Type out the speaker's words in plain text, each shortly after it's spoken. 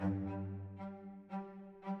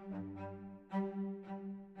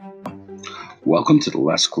Welcome to the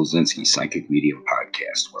Les Klozinski Psychic Medium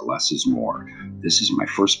Podcast, where less is more. This is my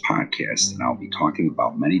first podcast, and I'll be talking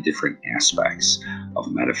about many different aspects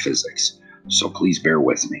of metaphysics, so please bear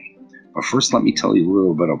with me. But first, let me tell you a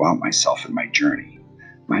little bit about myself and my journey.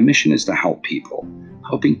 My mission is to help people.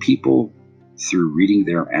 Helping people through reading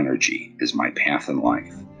their energy is my path in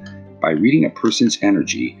life. By reading a person's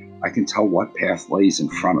energy, I can tell what path lays in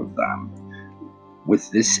front of them.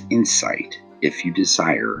 With this insight, if you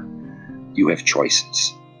desire, you have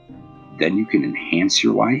choices. Then you can enhance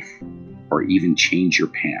your life or even change your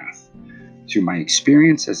path. Through my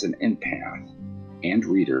experience as an empath and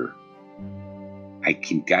reader, I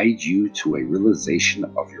can guide you to a realization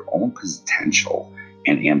of your own potential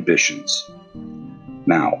and ambitions.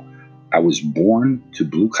 Now, I was born to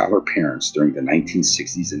blue-collar parents during the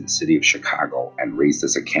 1960s in the city of Chicago and raised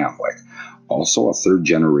as a Catholic, also a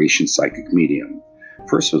third-generation psychic medium.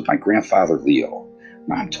 First was my grandfather, Leo.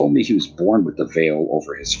 Mom told me he was born with the veil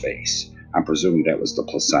over his face. I'm presuming that was the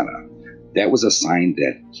placenta. That was a sign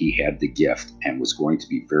that he had the gift and was going to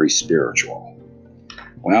be very spiritual.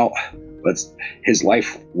 Well, his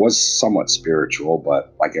life was somewhat spiritual,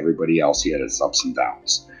 but like everybody else, he had his ups and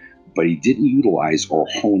downs. But he didn't utilize or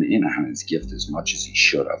hone in on his gift as much as he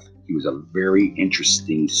should have. He was a very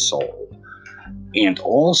interesting soul. And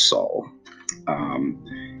also,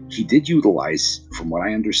 he did utilize, from what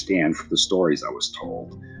I understand from the stories I was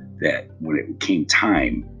told, that when it came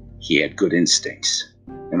time, he had good instincts.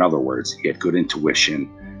 In other words, he had good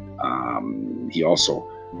intuition. He also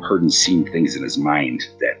heard and seen things in his mind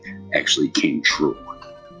that actually came true.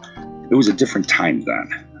 It was a different time then.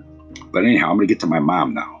 But anyhow, I'm going to get to my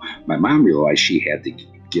mom now. My mom realized she had the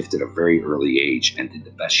gift at a very early age and did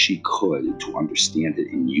the best she could to understand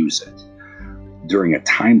it and use it, during a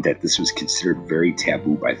time that this was considered very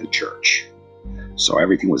taboo by the church. So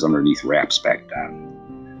everything was underneath wraps back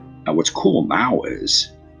then. Now, what's cool now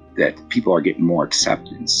is that people are getting more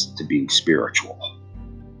acceptance to being spiritual.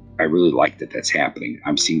 I really like that that's happening.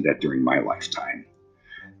 I'm seeing that during my lifetime.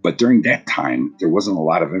 But during that time, there wasn't a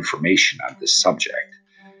lot of information on this subject.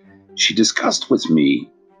 She discussed with me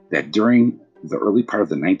that during the early part of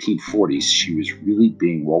the 1940s, she was really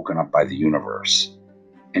being woken up by the universe.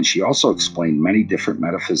 And she also explained many different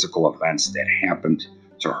metaphysical events that happened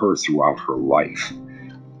to her throughout her life.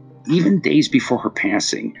 Even days before her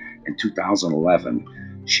passing in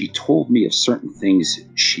 2011, she told me of certain things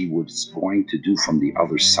she was going to do from the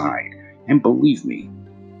other side. And believe me,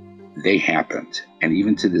 they happened, and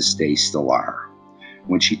even to this day still are.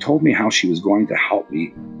 When she told me how she was going to help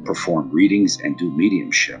me perform readings and do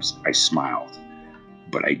mediumships, I smiled.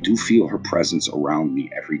 But I do feel her presence around me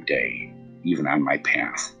every day, even on my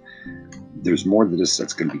path. There's more to this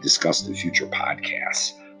that's going to be discussed in future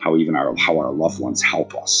podcasts, how our loved ones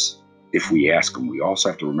help us. If we ask them, we also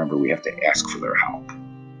have to remember we have to ask for their help.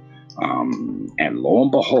 And lo and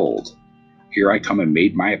behold, here I come and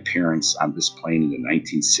made my appearance on this plane in the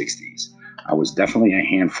 1960s. I was definitely a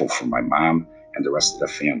handful for my mom and the rest of the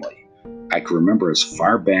family. I can remember as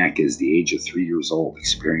far back as the age of 3 years old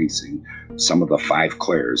experiencing some of the 5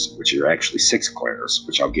 clairs, which are actually 6 clairs,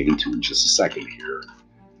 which I'll get into in just a second here.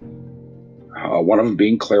 One of them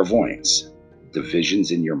being clairvoyance, the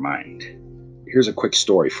visions in your mind. Here's a quick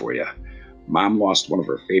story for you. Mom lost one of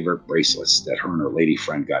her favorite bracelets that her and her lady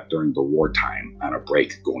friend got during the wartime on a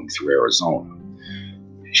break going through Arizona.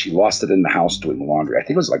 She lost it in the house doing laundry. I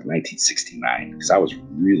think it was like 1969, because I was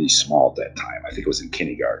really small at that time. I think it was in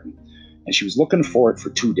kindergarten. And she was looking for it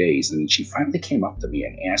for 2 days. And then she finally came up to me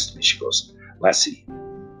and asked me, she goes, "Leslie,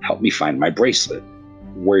 help me find my bracelet.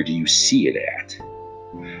 Where do you see it at?"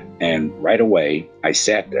 And right away, I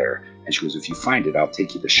sat there. And she goes, "If you find it, I'll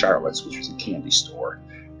take you to Charlotte's," which was a candy store.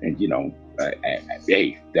 And,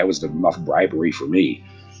 hey, that was enough bribery for me.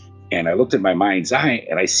 And I looked at my mind's eye,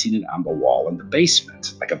 and I seen it on the wall in the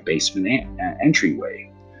basement, like a basement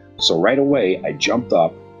entryway. So right away, I jumped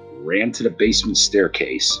up, ran to the basement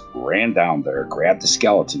staircase, ran down there, grabbed the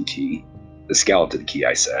skeleton key,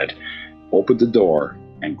 I said, opened the door,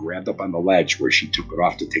 and grabbed up on the ledge where she took it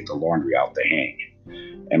off to take the laundry out to hang.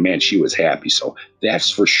 And man, she was happy. So that's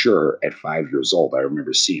for sure at 5 years old, I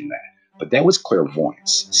remember seeing that. But that was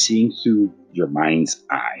clairvoyance, seeing through your mind's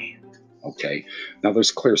eye. Okay. Now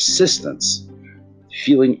there's clairsistence,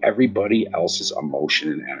 feeling everybody else's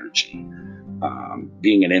emotion and energy.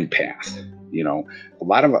 Being an empath, a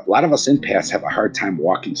lot of us empaths have a hard time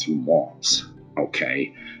walking through malls.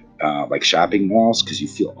 Okay. Like shopping malls, because you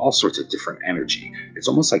feel all sorts of different energy. It's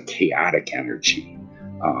almost like chaotic energy.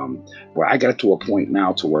 Where I got to a point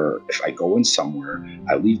now to where if I go in somewhere,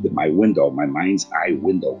 I leave my mind's eye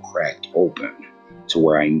window cracked open to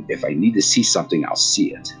where if I need to see something, I'll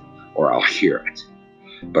see it. or I'll hear it.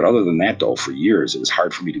 But other than that, though, for years, it was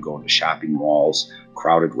hard for me to go into shopping malls,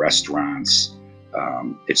 crowded restaurants.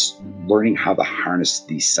 It's learning how to harness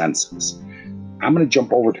these senses. I'm going to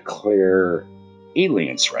jump over to Claire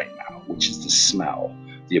Aliens right now, which is the smell,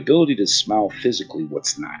 the ability to smell physically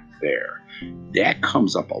what's not there. That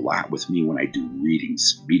comes up a lot with me when I do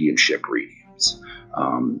readings, mediumship readings.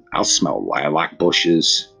 I'll smell lilac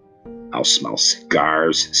bushes. I'll smell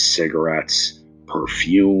cigars, cigarettes,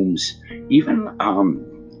 perfumes, even,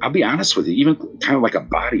 I'll be honest with you, even kind of like a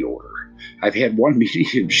body odor. I've had one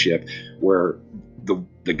mediumship where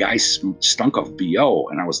the guy stunk of BO,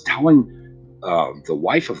 and I was telling the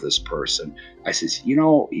wife of this person, I says,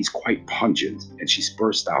 he's quite pungent. And she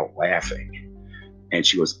burst out laughing. And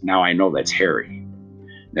she goes, now I know that's Harry.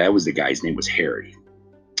 That was the guy's name was Harry.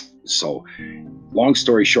 So long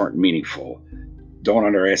story short and meaningful, don't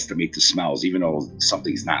underestimate the smells, even though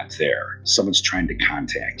something's not there. Someone's trying to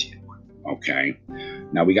contact you. Okay.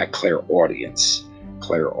 Now we got clairaudience.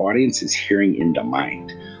 Clairaudience is hearing into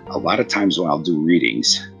mind. A lot of times when I'll do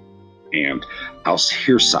readings and I'll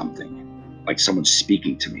hear something, like someone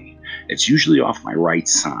speaking to me, it's usually off my right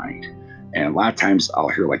side. And a lot of times I'll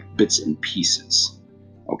hear like bits and pieces.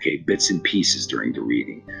 Okay, bits and pieces during the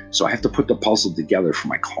reading. So I have to put the puzzle together for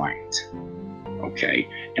my client. Okay,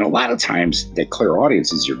 and a lot of times that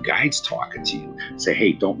clairaudience is your guides talking to you. Say,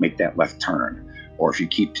 hey, don't make that left turn. Or if you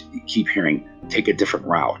keep hearing, take a different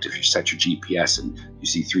route. If you set your GPS and you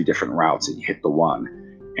see 3 different routes and you hit the one,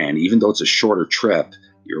 and even though it's a shorter trip,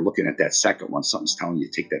 you're looking at that second one, something's telling you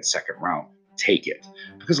to take that second route, take it.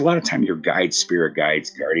 Because a lot of time your guides, spirit guides,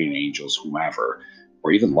 guardian angels, whomever,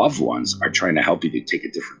 or even loved ones are trying to help you to take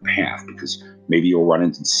a different path, because maybe you'll run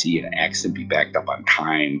into see an accident, be backed up on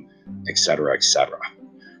time, etc., etc.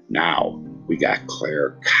 Now we got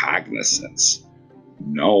claircognizance,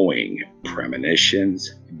 knowing,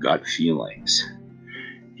 premonitions, gut feelings.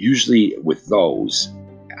 Usually with those,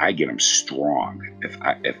 I get them strong. If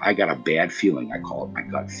I got a bad feeling, I call it my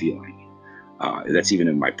gut feeling. That's even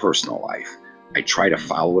in my personal life. I try to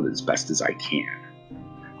follow it as best as I can.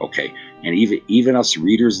 Okay, and even us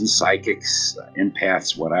readers and psychics,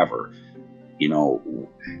 empaths, whatever,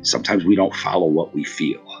 sometimes we don't follow what we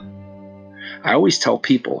feel. I always tell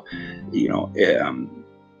people,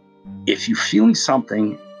 if you're feeling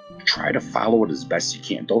something, try to follow it as best you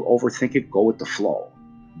can. Don't overthink it. Go with the flow.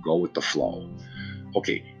 Go with the flow.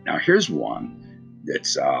 Okay, now here's one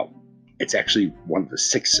that's it's actually one of the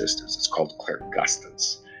 6 sisters. It's called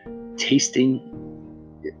clairgustance. Tasting.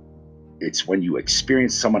 It's when you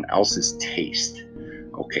experience someone else's taste.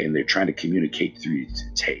 Okay, and they're trying to communicate through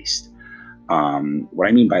taste. What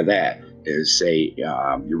I mean by that is, say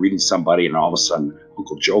you're reading somebody, and all of a sudden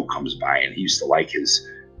Uncle Joe comes by, and he used to like his,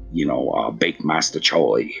 baked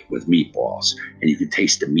mastacholi with meatballs, and you could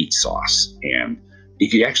taste the meat sauce, and you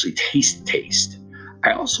could actually taste.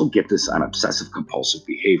 I also get this on obsessive compulsive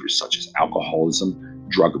behaviors such as alcoholism,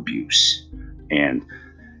 drug abuse, and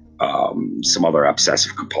some other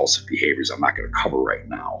obsessive compulsive behaviors I'm not going to cover right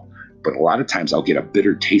now. But a lot of times I'll get a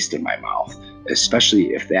bitter taste in my mouth,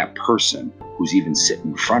 especially if that person who's even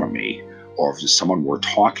sitting in front of me, or if it's someone we're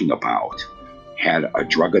talking about, had a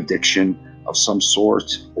drug addiction of some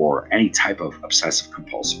sort or any type of obsessive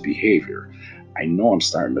compulsive behavior. I know I'm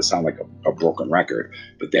starting to sound like a broken record,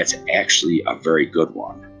 but that's actually a very good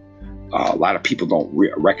one. A lot of people don't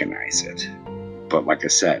recognize it. But like I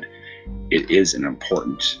said, it is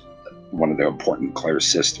one of the important Claire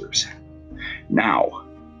sisters. Now,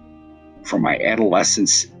 from my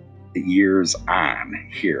adolescence years on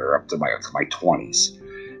here up to my 20s,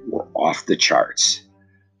 were off the charts.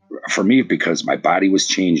 For me, because my body was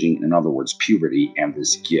changing, in other words, puberty and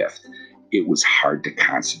this gift, it was hard to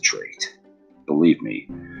concentrate. Believe me.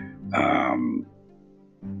 And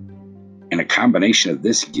a combination of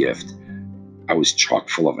this gift, I was chock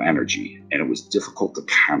full of energy, and it was difficult to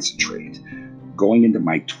concentrate. Going into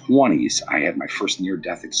my 20s, I had my first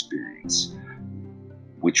near-death experience,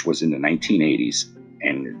 which was in the 1980s,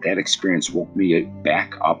 and that experience woke me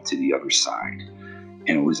back up to the other side.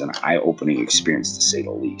 And it was an eye-opening experience, to say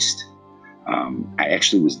the least. I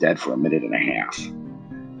actually was dead for a minute and a half,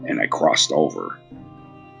 and I crossed over,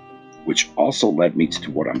 which also led me to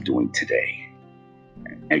what I'm doing today.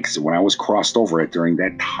 And when I was crossed over during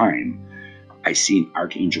that time, I seen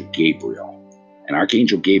Archangel Gabriel. And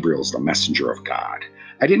Archangel Gabriel is the messenger of God.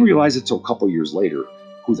 I didn't realize it until a couple years later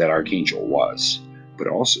who that archangel was. But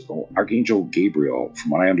also, Archangel Gabriel,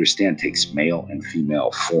 from what I understand, takes male and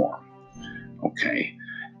female form. Okay.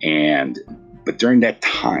 But during that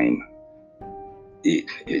time,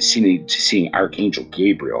 seeing Archangel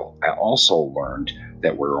Gabriel, I also learned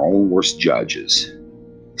that we're our own worst judges.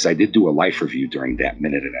 because I did do a life review during that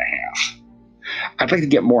minute and a half. I'd like to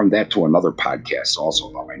get more on that to another podcast also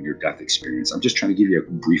about my near-death experience. I'm just trying to give you a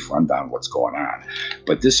brief rundown of what's going on.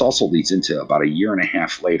 But this also leads into about a year and a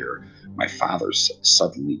half later, my father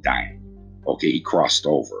suddenly died. Okay, he crossed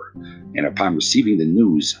over. And upon receiving the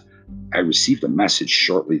news, I received a message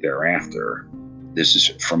shortly thereafter. This is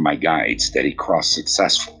from my guides, that he crossed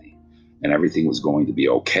successfully and everything was going to be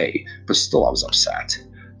okay. But still, I was upset.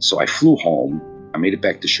 So I flew home. I made it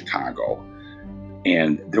back to Chicago.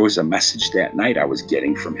 And there was a message that night I was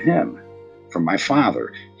getting from him, from my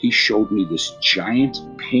father. He showed me this giant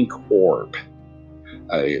pink orb.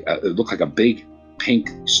 It looked like a big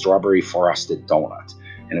pink strawberry frosted donut.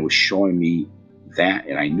 And it was showing me that,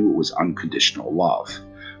 and I knew it was unconditional love.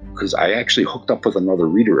 Because I actually hooked up with another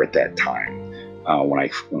reader at that time when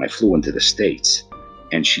I flew into the States.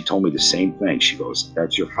 And she told me the same thing. She goes,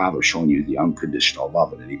 that's your father showing you the unconditional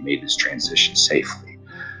love, and that he made his transition safely.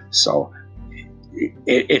 So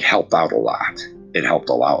it helped out a lot. It helped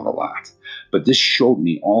a lot. But this showed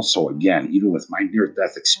me also, again, even with my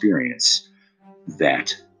near-death experience,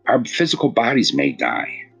 that our physical bodies may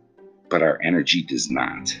die, but our energy does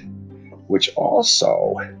not. Which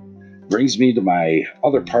also brings me to my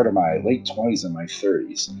other part of my late 20s and my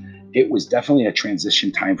 30s. It was definitely a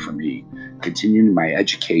transition time for me, continuing my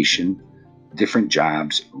education, different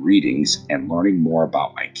jobs, readings, and learning more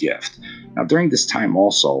about my gift. Now, during this time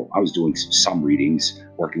also, I was doing some readings,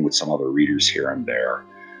 working with some other readers here and there,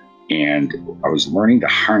 and I was learning to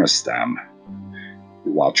harness them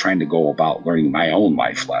while trying to go about learning my own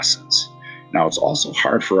life lessons. Now, it's also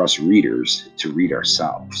hard for us readers to read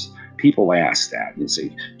ourselves. People ask that and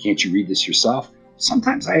say, can't you read this yourself?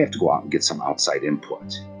 Sometimes I have to go out and get some outside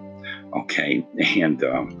input. Okay, and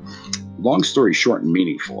long story short and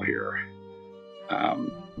meaningful here,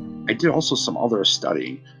 I did also some other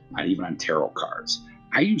studying even on tarot cards.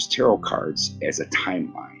 I use tarot cards as a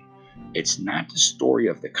timeline. It's not the story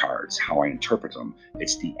of the cards, how I interpret them.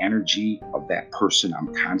 It's the energy of that person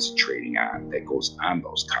I'm concentrating on that goes on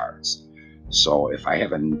those cards. So if I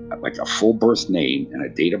have a full birth name and a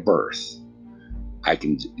date of birth, I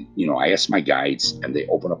can, I ask my guides and they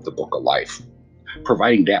open up the book of life,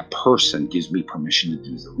 providing that person gives me permission to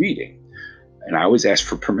do the reading. And I always ask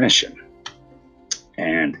for permission.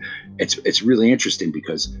 And it's really interesting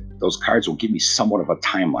because those cards will give me somewhat of a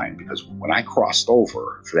timeline, because when I crossed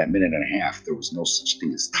over for that minute and a half, there was no such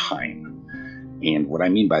thing as time. And what I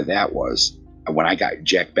mean by that was when I got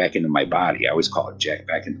jacked back into my body, I always call it jacked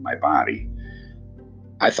back into my body,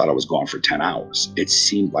 I thought I was gone for 10 hours. It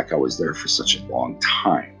seemed like I was there for such a long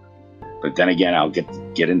time. But then again, I'll get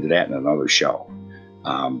into that in another show,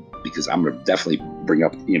 because I'm going to definitely bring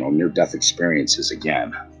up, near-death experiences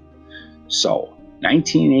again. So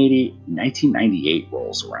 1998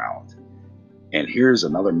 rolls around, and here's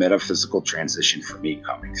another metaphysical transition for me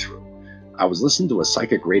coming through. I was listening to a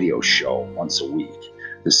psychic radio show once a week.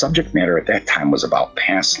 The subject matter at that time was about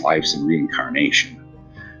past lives and reincarnation.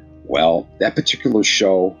 Well, that particular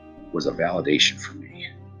show was a validation for me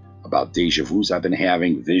about deja vus I've been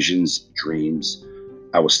having, visions, dreams.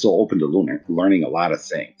 I was still open to learning a lot of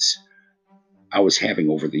things. I was having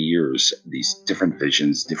over the years these different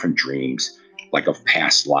visions, different dreams, like of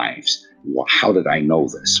past lives. Well, how did I know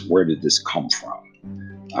this? Where did this come from?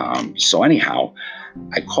 So anyhow,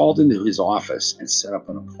 I called into his office and set up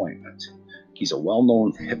an appointment. He's a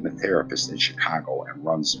well-known hypnotherapist in Chicago and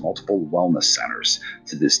runs multiple wellness centers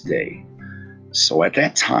to this day. So at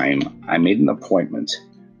that time, I made an appointment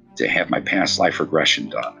to have my past life regression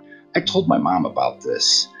done. I told my mom about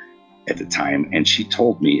this at the time, and she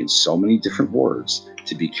told me in so many different words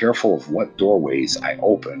to be careful of what doorways I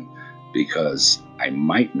open, because I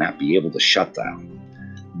might not be able to shut them.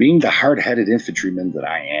 Being the hard-headed infantryman that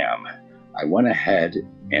I am, I went ahead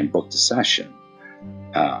and booked a session.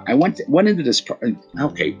 I went into this.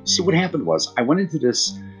 Okay, so what happened was I went into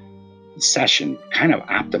this session kind of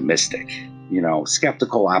optimistic,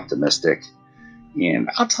 skeptical, optimistic, and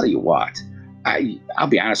I'll tell you what. I'll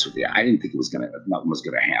be honest with you. I didn't think nothing was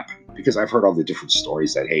gonna happen, because I've heard all the different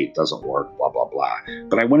stories that, hey, it doesn't work, blah blah blah.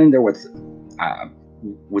 But I went in there with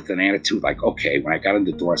an attitude like, okay. When I got in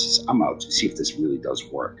the door, I said, I'm out to see if this really does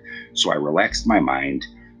work. So I relaxed my mind.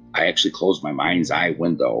 I actually closed my mind's eye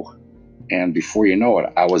window, and before you know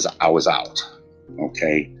it, I was out.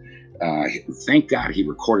 Okay. Thank God he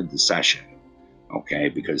recorded the session. Okay,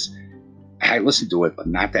 because I listened to it, but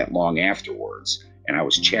not that long afterwards. And I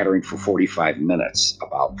was chattering for 45 minutes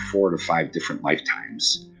about 4 to 5 different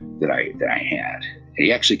lifetimes that I had. And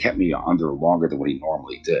he actually kept me under longer than what he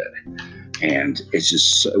normally did. And it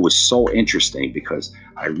was so interesting, because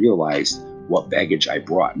I realized what baggage I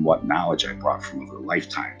brought and what knowledge I brought from other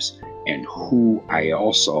lifetimes, and who I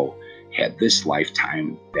also had this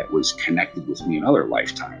lifetime that was connected with me in other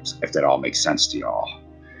lifetimes, if that all makes sense to y'all.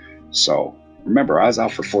 So remember, I was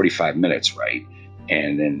out for 45 minutes, right?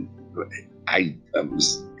 And then I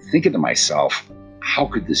was thinking to myself, how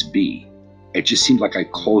could this be? It just seemed like I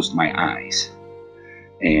closed my eyes.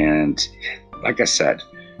 And like I said,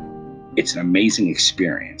 it's an amazing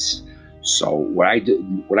experience. So what I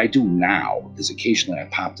do now is occasionally I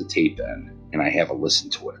pop the tape in and I have a listen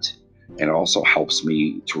to it. And it also helps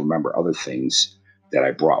me to remember other things that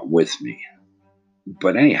I brought with me.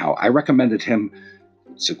 But anyhow, I recommended him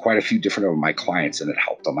to quite a few different of my clients, and it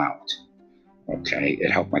helped them out. Okay,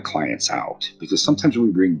 it helped my clients out because sometimes we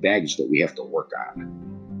bring baggage that we have to work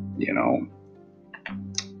on. You know,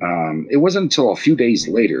 it wasn't until a few days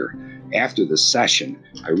later, after the session,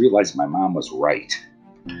 I realized my mom was right.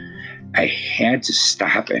 I had to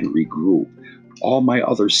stop and regroup. All my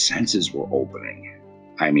other senses were opening.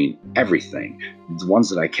 I mean, everything. The ones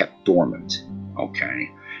that I kept dormant.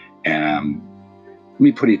 Okay. Let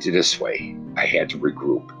me put it this way. I had to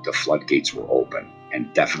regroup. The floodgates were open,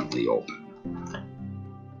 and definitely open.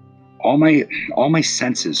 All my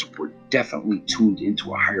senses were definitely tuned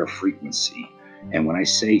into a higher frequency. And when I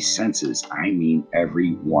say senses, I mean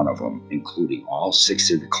every one of them, including all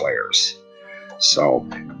 6 of the clairs. So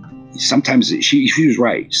sometimes she was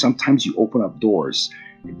right. Sometimes you open up doors,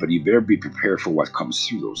 but you better be prepared for what comes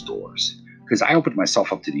through those doors. Because I opened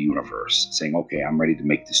myself up to the universe, saying, okay, I'm ready to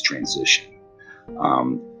make this transition.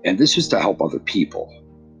 And this was to help other people.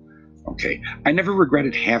 Okay. I never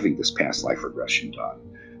regretted having this past life regression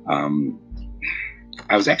done.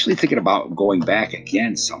 I was actually thinking about going back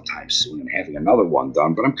again sometime soon and having another one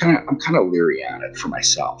done, but I'm kind of leery on it for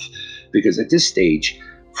myself, because at this stage,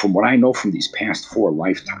 from what I know from these past 4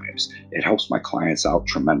 lifetimes, it helps my clients out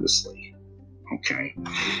tremendously. Okay.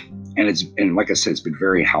 And like I said, it's been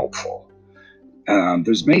very helpful.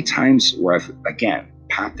 There's many times where I've, again,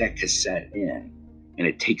 popped that cassette in and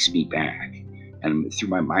it takes me back. And through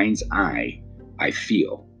my mind's eye, I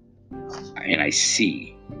feel and I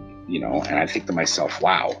see, and I think to myself,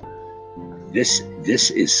 wow, this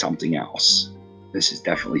is something else. This is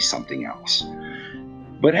definitely something else.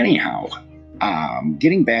 But anyhow,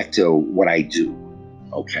 getting back to what I do,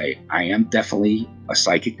 okay, I am definitely a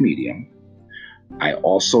psychic medium. I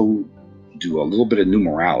also do a little bit of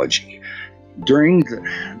numerology. During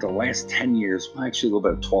the last 10 years, well, actually a little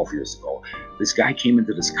bit of 12 years ago, this guy came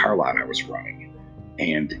into this car lot I was running,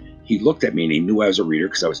 and he looked at me and he knew I was a reader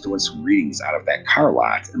because I was doing some readings out of that car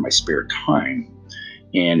lot in my spare time.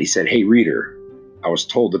 And he said, hey, reader, I was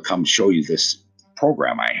told to come show you this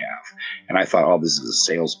program I have. And I thought, oh, this is a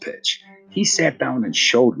sales pitch. He sat down and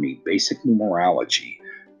showed me basic numerology,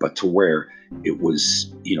 but to where it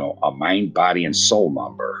was, a mind, body, and soul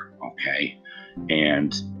number. Okay.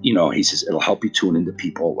 And, he says, it'll help you tune into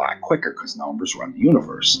people a lot quicker because numbers run the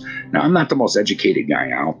universe. Now, I'm not the most educated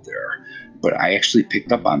guy out there, but I actually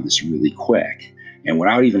picked up on this really quick. And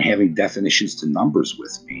without even having definitions to numbers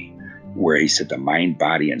with me, where he said the mind,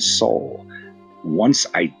 body, and soul, once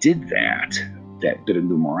I did that bit of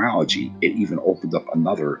numerology, it even opened up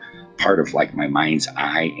another part of like my mind's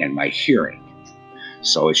eye and my hearing.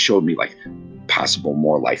 So it showed me like possible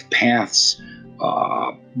more life paths,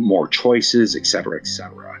 more choices, et cetera, et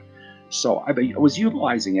cetera. So I was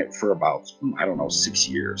utilizing it for about, 6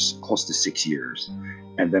 years, close to 6 years.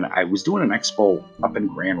 And then I was doing an expo up in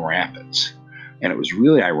Grand Rapids. And it was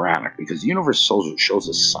really ironic because the universe shows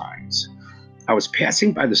us signs. I was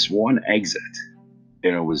passing by this one exit,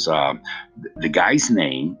 and it was the guy's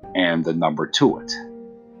name and the number to it.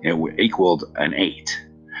 It equaled an 8,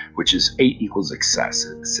 which is 8 equals success,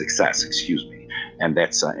 and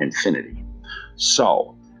that's infinity.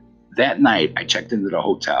 So that night I checked into the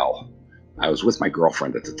hotel. I was with my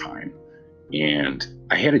girlfriend at the time, and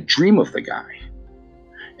I had a dream of the guy.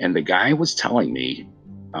 And the guy was telling me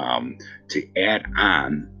to add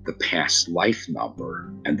on the past life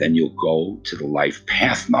number, and then you'll go to the life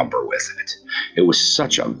path number with it. It was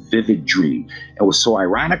such a vivid dream. And what's so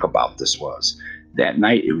ironic about this was that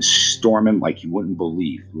night it was storming like you wouldn't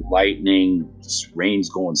believe. Lightning, rain's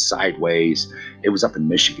going sideways. It was up in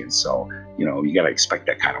Michigan, so you got to expect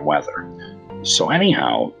that kind of weather. So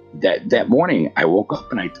anyhow, that morning I woke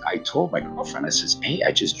up and I told my girlfriend, I says, hey,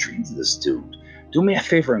 I just dreamed of this dude. Do me a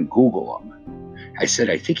favor and Google him. I said,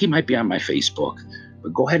 I think he might be on my Facebook,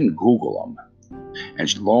 but go ahead and Google him.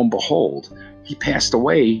 And lo and behold, he passed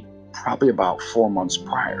away probably about 4 months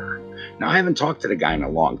prior. Now, I haven't talked to the guy in a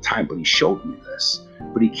long time, but he showed me this.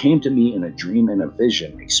 But he came to me in a dream and a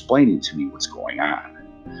vision explaining to me what's going on.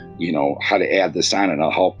 how to add this on and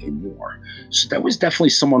I'll help you more. So that was definitely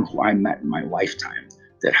someone who I met in my lifetime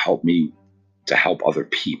that helped me to help other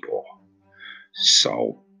people.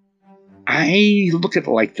 So I look at it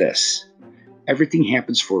like this. Everything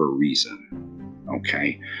happens for a reason.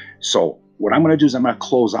 Okay. So what I'm going to do is I'm going to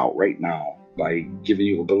close out right now by giving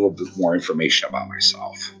you a little bit more information about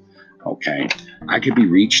myself. Okay. I could be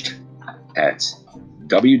reached at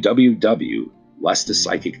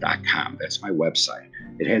www.lestthepsychic.com. That's my website.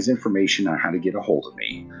 It has information on how to get a hold of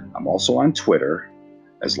me. I'm also on Twitter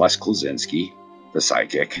as Les Kluzinski, the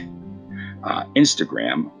Psychic.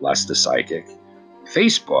 Instagram, Les the Psychic.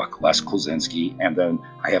 Facebook, Les Kluzinski. And then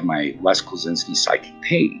I have my Les Kluzinski Psychic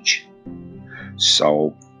page.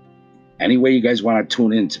 So any way you guys want to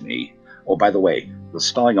tune in to me. Oh, by the way, the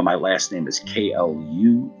spelling of my last name is Kluzinski.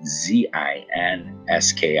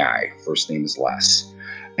 First name is Les.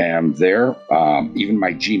 And there, even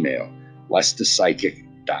my Gmail,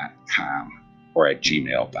 lestthepsychic.com or at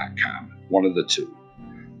gmail.com. One of the two.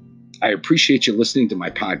 I appreciate you listening to my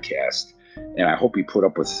podcast, and I hope you put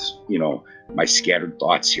up with, my scattered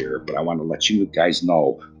thoughts here, but I want to let you guys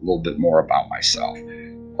know a little bit more about myself.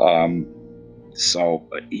 So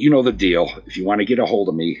you know the deal. If you want to get a hold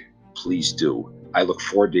of me, please do. I look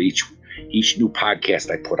forward to each new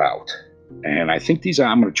podcast I put out. And I think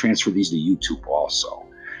I'm going to transfer these to YouTube also.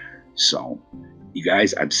 So you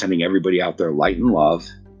guys, I'm sending everybody out there light and love,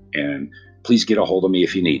 and please get a hold of me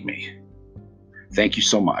if you need me. Thank you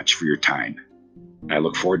so much for your time. I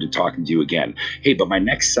look forward to talking to you again. Hey, but my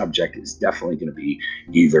next subject is definitely going to be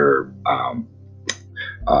either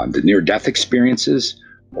the near-death experiences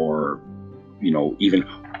or,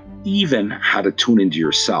 even how to tune into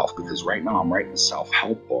yourself. Because right now I'm writing a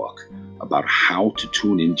self-help book about how to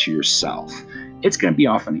tune into yourself. It's going to be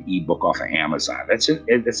off an ebook off of Amazon. That's in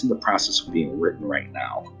the process of being written right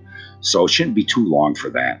now. So it shouldn't be too long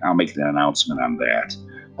for that. I'll make an announcement on that.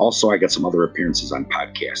 Also, I got some other appearances on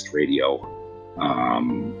podcast radio,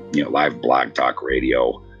 live blog talk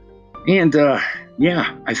radio. And I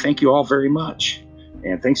thank you all very much.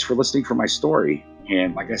 And thanks for listening for my story.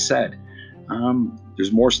 And like I said,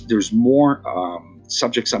 there's more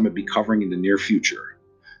subjects I'm going to be covering in the near future.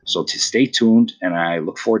 So to stay tuned, and I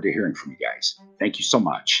look forward to hearing from you guys. Thank you so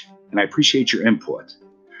much. And I appreciate your input.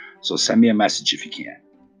 So send me a message if you can.